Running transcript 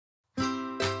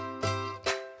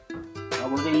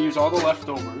we're going to use all the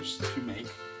leftovers to make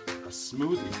a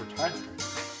smoothie for Tyler.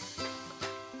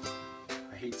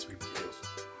 I hate sweet potatoes.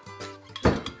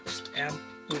 Just add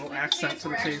a little accent to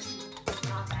the taste.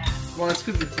 Well, that's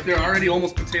because they're already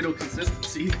almost potato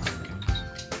consistency.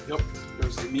 Yep,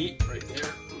 there's the meat right there.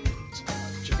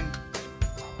 Chicken.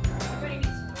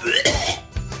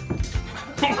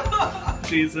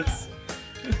 Jesus.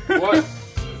 What?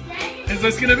 Is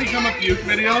this gonna become a puke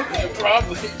video?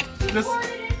 Probably.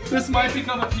 This might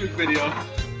become a puke video.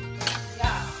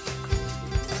 Yeah.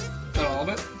 Is that all of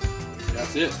it?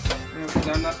 That's it. Is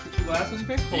that enough for 2 glasses, you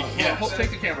think? Hold on, Yes. hold,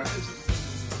 take the camera.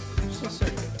 Just a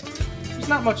second. There's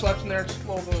not much left in there, just a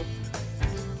little bit.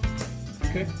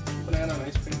 Okay, banana and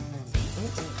ice cream.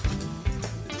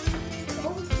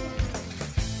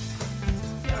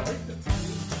 Yeah, I like the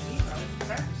meat on it.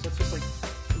 Crackers. That's just like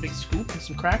a big scoop and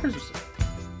some crackers or something.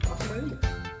 Toss it right in there.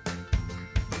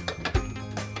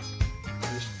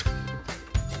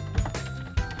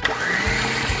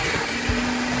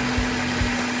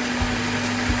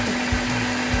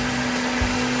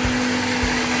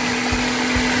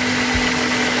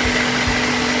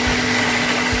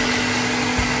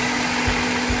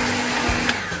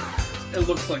 It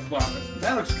looks like vomit.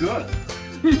 That looks good.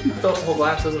 Fill up the whole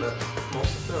glass, doesn't it?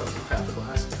 Most of it. Half the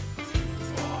glass.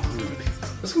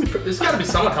 This got to be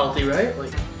somewhat healthy, right?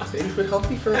 Like baby food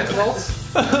healthy for adults?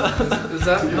 Is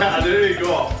that? Yeah, there you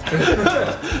go.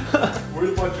 We're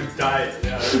the bunch of diet.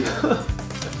 Yeah.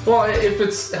 Well, if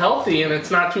it's healthy and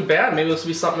it's not too bad, maybe this will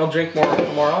be something I'll drink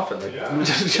more often. Like, Yeah.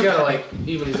 you gotta like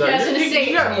even these out. Yeah, I was gonna say-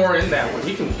 You got more in that one.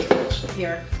 You can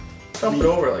Here. dump it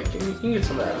over. Like you can get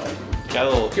some of that. Like, Got a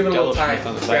little, give it a little time.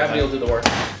 on the side. Gravity will do the work.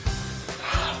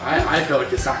 I feel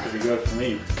like it's not going to be good for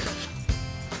me.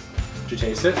 Did you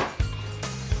taste it?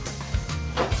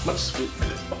 Much sweet.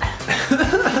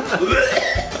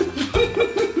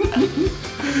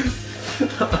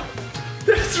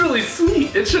 That's really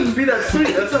sweet. It shouldn't be that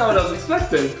sweet. That's not what I was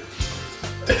expecting.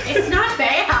 It's not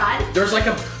bad. There's like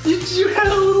a you had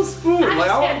a little spoon. I Like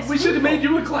just had a we should have made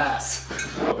you a glass.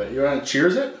 You want to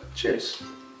cheers it? Cheers.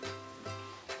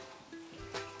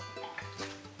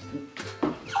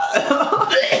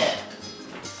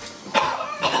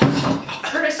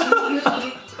 Curtis,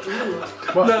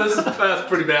 No, that's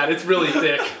pretty bad. It's really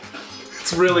thick.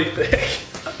 It's really thick.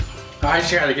 I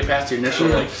just got to get past the initial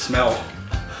like smell.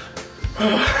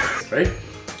 Right?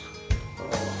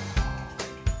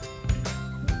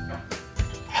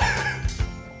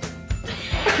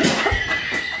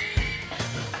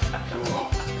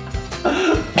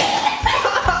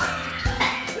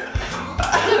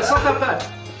 It's not that bad.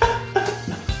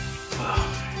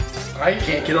 I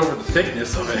can't get over the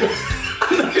thickness of it.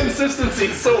 The consistency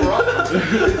is so rough.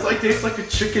 It's like tastes like a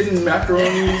chicken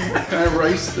macaroni kind of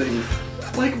rice thing.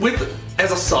 Like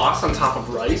as a sauce on top of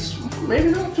rice, maybe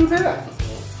not too bad.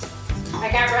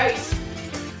 I got rice.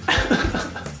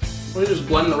 We just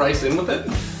blend the rice in with it.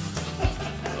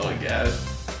 Oh my god.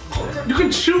 You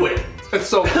can chew it. It's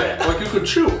so thick. Like you could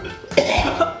chew.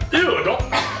 Ew, don't.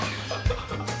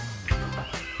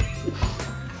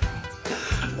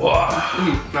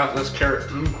 No, that's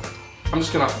carrot. I'm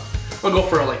just gonna. I'll go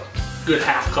for a like good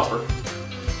half cupper.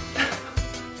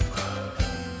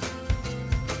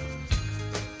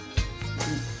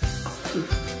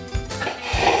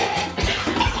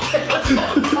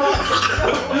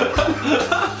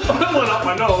 That went up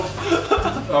my nose.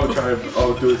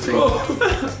 I'll do the same.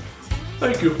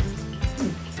 Thank you.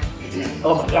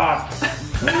 Oh my god.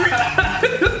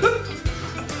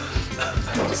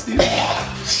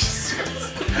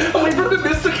 Oh, we burned the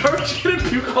mist of garbage and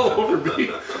puke all over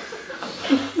me.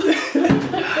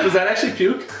 Was that actually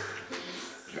puke?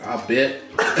 A bit.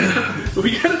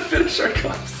 We gotta finish our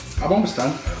cups. I'm almost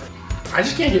done. I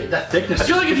just can't get that thickness. I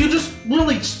feel like if you just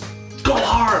really just go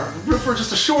hard for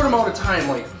just a short amount of time,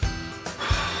 like.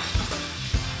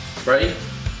 Ready?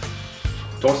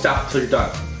 Don't stop until you're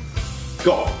done.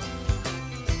 Go.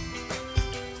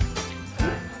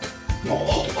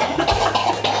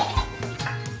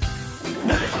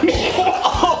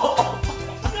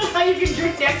 How you can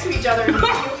drink next to each other and keep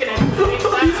puking at the same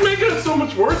time. He's making it so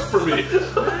much worse for me.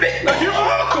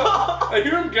 I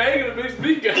hear him gagging and it makes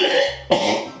me gag.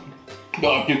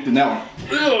 No, I'm puked in that one.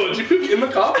 Ew, did you puke in the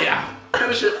cup? Yeah.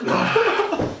 Finish it.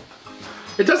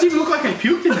 It doesn't even look like I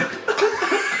puked in it.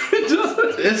 It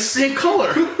doesn't. It's the same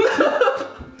color.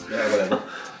 Yeah, whatever.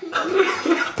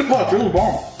 Oh, it's really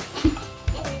bomb.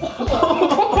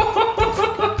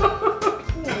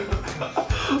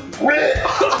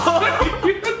 I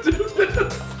can't do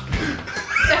this.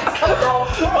 That's so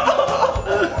gross. I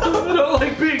don't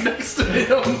like being next to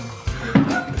him.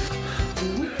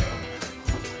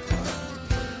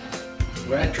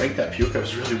 when I drank that puke, I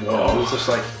was really warm. It was just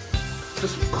like,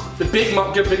 Just the big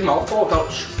get a big mouthful without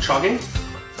chugging.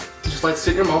 Just let it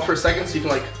sit in your mouth for a second so you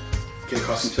can like get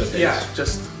accustomed to the taste. yeah,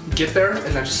 just get there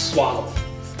and then just swallow.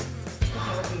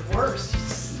 That would be worse.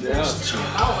 Yeah.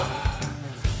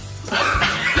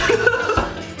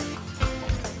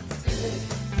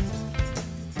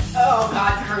 Oh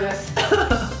God, Curtis.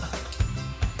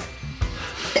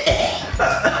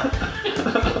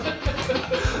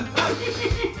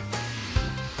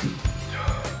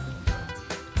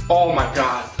 Oh my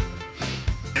god.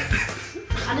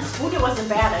 On a spoon, it wasn't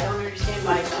bad. I don't understand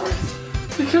why it's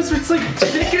worse. Because it's like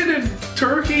chicken and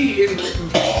turkey and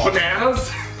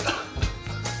bananas.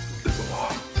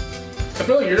 I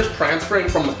feel like you're just transferring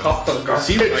from the cup to the garbage.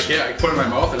 See, like, yeah, I put it in my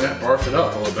mouth and then barf it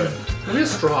up a little bit. Give me a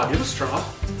straw. Do you have a straw?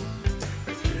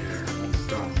 Right there, it's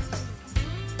done.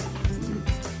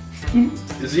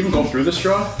 Does it even go through the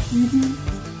straw?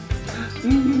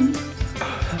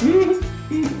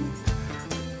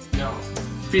 No.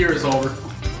 Fear is over.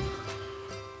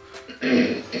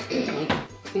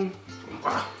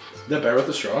 Wow. Is that better with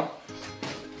the straw?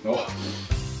 No.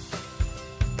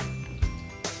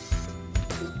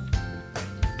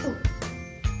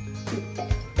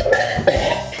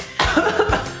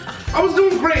 I was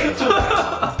doing great.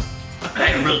 I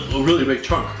had a really big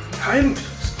chunk. I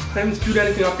haven't spewed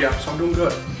anything up yet, so I'm doing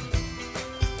good.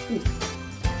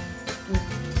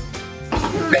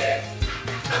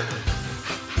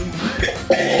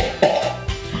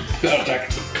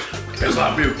 There's a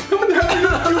lot of puke. What the hell are you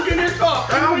puking in your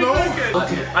cup? I don't know.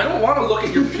 Okay. I don't want to look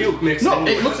at your puke mix. No, anymore.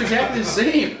 it looks exactly the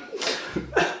same.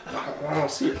 I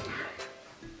don't see it.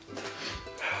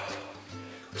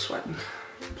 I'm sweating.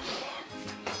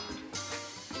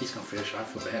 He's gonna finish. I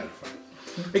feel bad.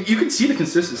 Like, you can see the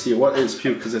consistency of what is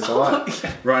puke because it's a lot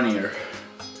runnier.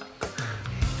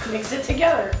 Mix it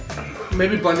together.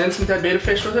 Maybe blend in some dead beta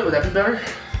fish with it. Would that be better?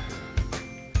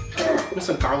 With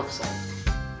some garlic salt.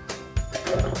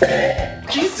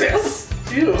 Jesus!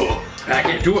 Ew. I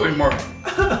can't do it anymore.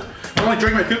 I only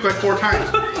drank my puke like 4 times.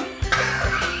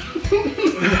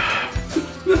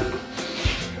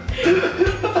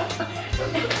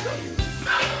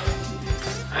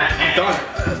 I'm done.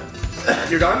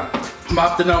 You're done? I'm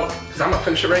off the note. Because I'm gonna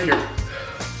finish it right here.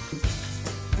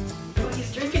 Oh,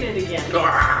 he's drinking it again.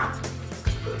 Ah.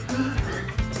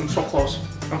 I'm so close.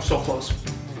 I'm so close.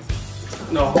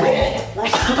 No.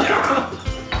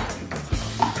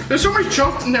 There's so much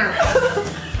junk in there.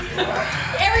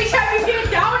 Every time you get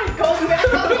it down, it goes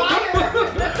back on fire.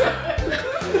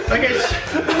 Like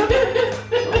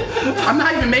I'm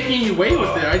not even making any weight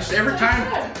with it. I just every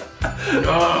time.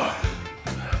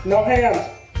 No hands.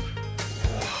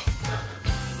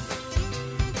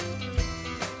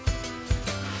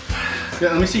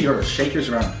 Yeah, let me see yours. Shake yours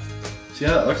around. See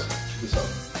how that looks? Check this out.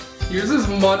 Yours is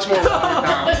much more watered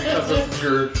down because of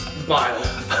your bile.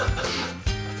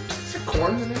 Is there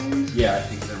corn in it? Yeah, I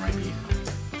think there might be.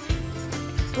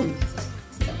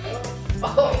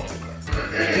 Oh.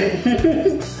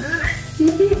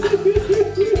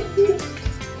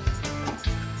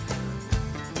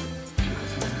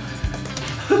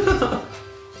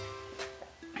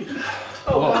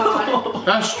 Oh God.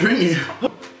 That's stringy.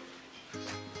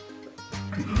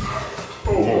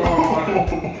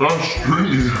 That's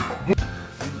stringy.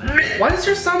 Why does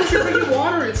your sound like you're drinking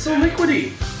water? It's so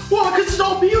liquidy. Well, because it's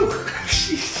all puke.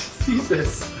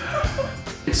 Jesus.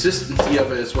 Consistency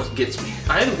of it is what gets me.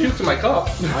 I haven't puked in my cup.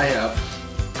 I have.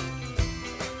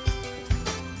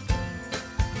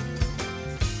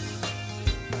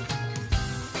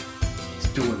 He's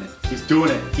doing it. He's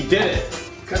doing it. He did it.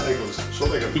 Kind of like it was so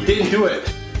like a He didn't do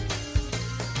it.